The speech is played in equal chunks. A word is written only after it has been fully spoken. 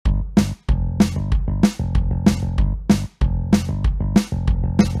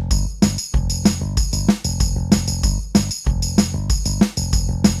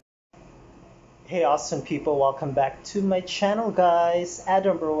awesome people, welcome back to my channel guys,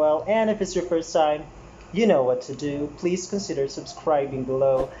 Adam Burwell, and if it's your first time, you know what to do. Please consider subscribing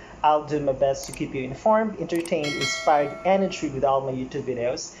below. I'll do my best to keep you informed, entertained, inspired, and intrigued with all my YouTube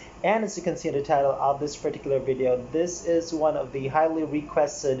videos. And as you can see in the title of this particular video, this is one of the highly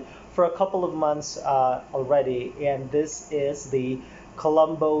requested for a couple of months already, and this is the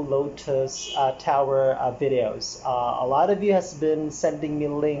Colombo Lotus tower videos. A lot of you has been sending me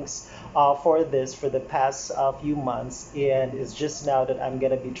links for this for the past few months, and it's just now that I'm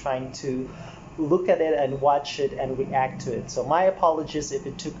gonna be trying to look at it and watch it and react to it. So my apologies if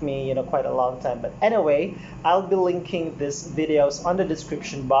it took me quite a long time, but anyway, I'll be linking these videos on the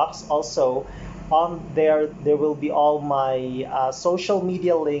description box. Also on there will be all my social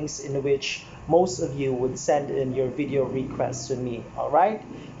media links in which most of you would send in your video requests to me. All right,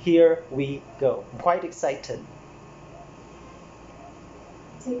 here we go. I'm quite excited.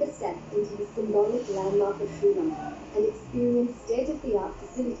 Take a step into the symbolic landmark of Sri Lanka and experience state-of-the-art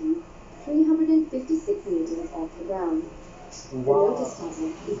facility 356 meters off the ground. Wow. The Lotus Tower is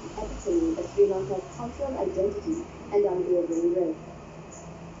the epitome of Sri Lanka's cultural identity and unwavering growth.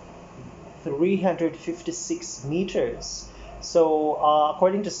 356 meters. So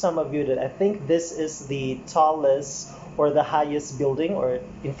according to some of you, that I think this is the tallest or the highest building or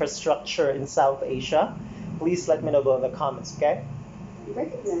infrastructure in South Asia. Please let me know below in the comments, okay?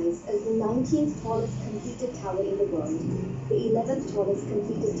 Recognized as the 19th tallest completed tower in the world, the 11th tallest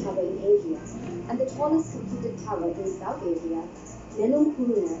completed tower in Asia, and the tallest completed tower in South Asia, Nenum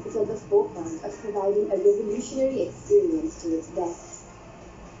Puruna is at the forefront of providing a revolutionary experience to its guests.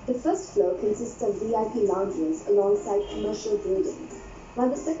 The first floor consists of VIP lounges alongside commercial buildings, while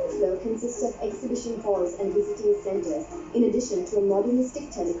the second floor consists of exhibition halls and visiting centers, in addition to a modernistic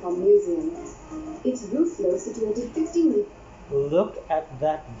telecom museum. Its roof floor situated 50 meters. Look at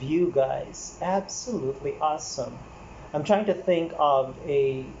that view, guys. Absolutely awesome. I'm trying to think of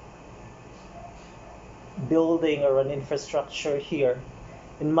a building or an infrastructure here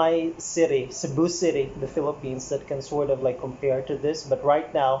in my city, Cebu City, the Philippines, that can sort of like compare to this, but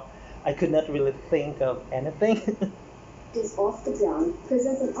right now I could not really think of anything. Is off the ground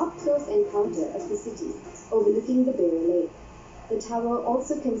presents an up-close encounter of the city overlooking the Barrier Lake. The tower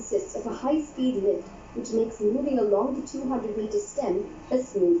also consists of a high-speed lift which makes moving along the 200-meter stem a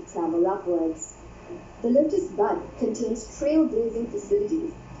smooth travel upwards. The Lotus Bud contains trailblazing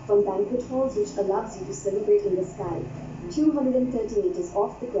facilities, from banquet halls which allows you to celebrate in the sky, 230 meters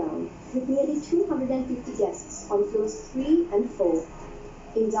off the ground, with nearly 250 guests on floors 3 and 4.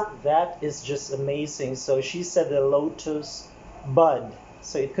 That is just amazing. So she said the Lotus Bud,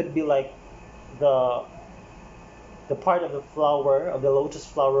 so it could be like the part of the flower, of the lotus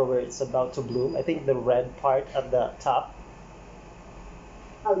flower where it's about to bloom. I think the red part at the top.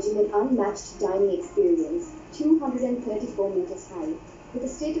 An unmatched dining experience, 234 meters high, with a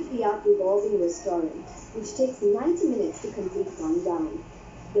state-of-the-art revolving restaurant, which takes 90 minutes to complete one round.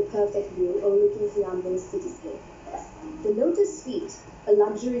 The perfect view overlooking Colombo's cityscape. The Lotus Suite, a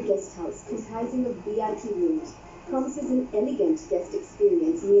luxury guest house comprising of VIP rooms, promises an elegant guest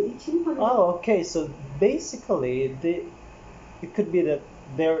experience nearly 200. Oh, okay. So basically, it could be that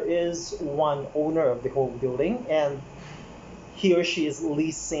there is one owner of the whole building, and he or she is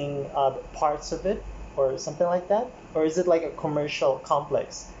leasing parts of it, or something like that, or is it like a commercial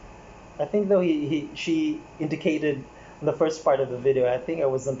complex? I think though she indicated in the first part of the video. I think I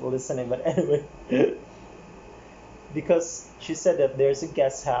wasn't listening, but anyway. Because she said that there's a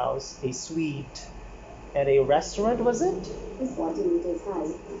guest house, a suite, and a restaurant, was it? Is 40 meters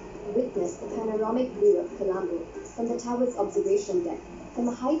high. Witness the panoramic view of Colombo from the tower's observation deck from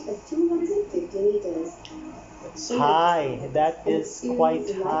a height of 250 meters. High, that is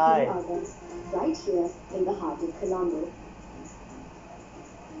quite high. Right here in the heart of Colombo.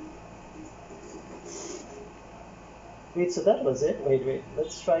 Wait, so that was it? Wait.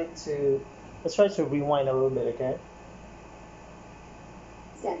 Let's try to rewind a little bit, okay?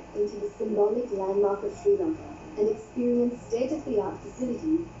 Step into the symbolic landmark of Sri Lanka and experience state-of-the-art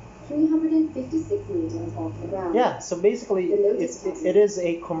facility 356 meters off the ground. Yeah, so basically it is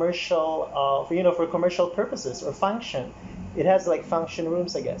a commercial, for commercial purposes or function. It has like function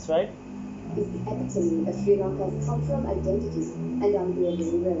rooms, I guess, right? Is the epitome of Sri Lanka's cultural identity and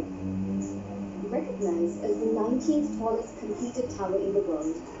unwavering growth. Recognized as the 19th tallest completed tower in the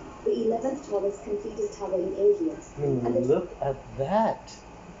world, the 11th tallest completed tower in Asia, and look at that.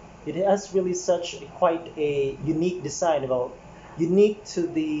 It has really quite a unique design. Well, unique to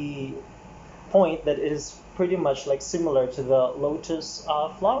the point that it is pretty much like similar to the lotus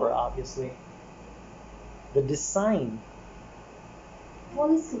flower, obviously. The design.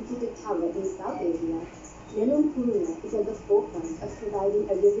 tallest completed tower in South Asia, Nenum Puruna is at the forefront of providing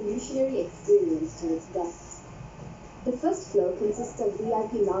a revolutionary experience to its guests. The first floor consists of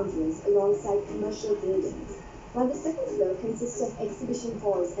VIP lounges alongside commercial buildings, while the second floor consists of exhibition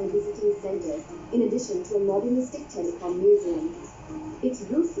halls and visiting centers, in addition to a modernistic telecom museum. Its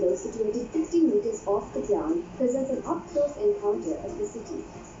roof floor, situated 50 meters off the ground, presents an up-close encounter of the city,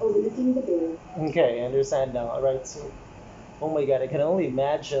 overlooking the bay. Okay, I understand now. All right, so oh my God, I can only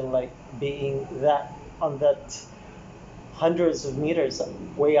imagine like being that on that hundreds of meters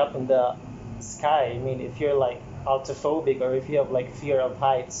way up in the sky. I mean, if you're like autophobic or if you have like fear of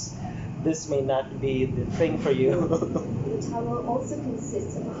heights, this may not be the thing for you. The tower also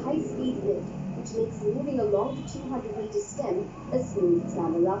consists of a high-speed lift, which makes moving along the 200-meter stem a smooth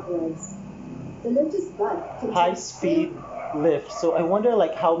travel upwards. The Lotus Bud High contains speed lift. So I wonder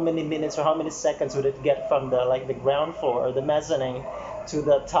like how many minutes or how mmany seconds would it get from the like the ground floor or the mezzanine to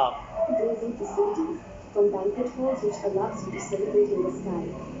the top? grazing facilities, from banquet halls which allows you to celebrate in the sky,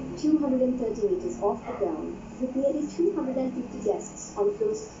 230 meters off the ground, with nearly 250 guests on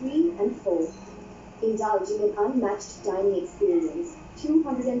floors 3 and 4. Indulge in an unmatched dining experience,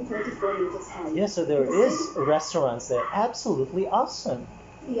 234 meters high. Yeah, so there With a is restaurants there. Absolutely awesome.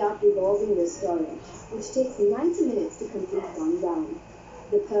 state-of-the-art revolving restaurant, which takes 90 minutes to complete one round.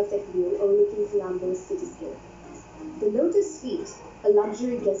 The perfect view overlooking Colombo's cityscape. The Lotus Suite, a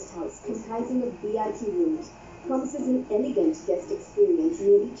luxury guest house comprising of VIP rooms, promises an elegant guest experience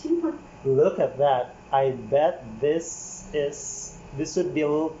nearly 200. Look at that. I bet this would be a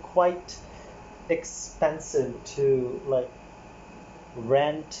little quite expensive to like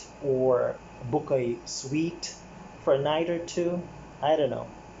rent or book a suite for a night or two. I don't know.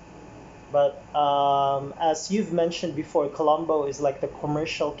 But as you've mentioned before, Colombo is like the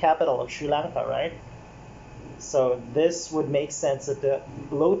commercial capital of Sri Lanka, right? So this would make sense that the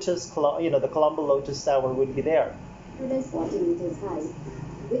the Colombo Lotus Tower would be there. 140 meters high.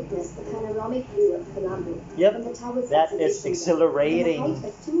 Witness the panoramic view of Colombo Yep, from the tower's that is observation deck exhilarating. from a height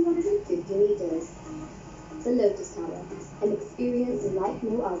of 250 meters. The Lotus Tower, an experience like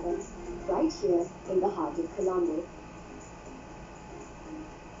no other, right here in the heart of Colombo.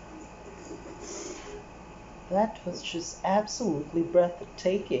 That was just absolutely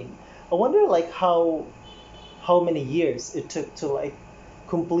breathtaking. I wonder like how many years it took to like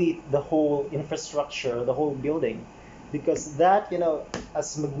complete the whole infrastructure, the whole building. Because that,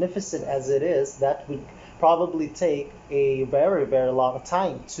 as magnificent as it is, that would probably take a very, very long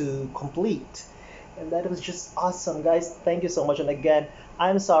time to complete. And that was just awesome, guys. Thank you so much. And again,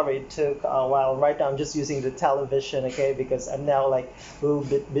 I'm sorry it took a while. Right now, I'm just using the television, okay, because I'm now like a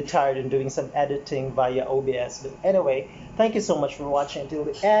little bit tired and doing some editing via OBS. But anyway, thank you so much for watching until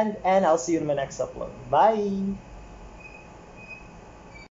the end, and I'll see you in my next upload. Bye.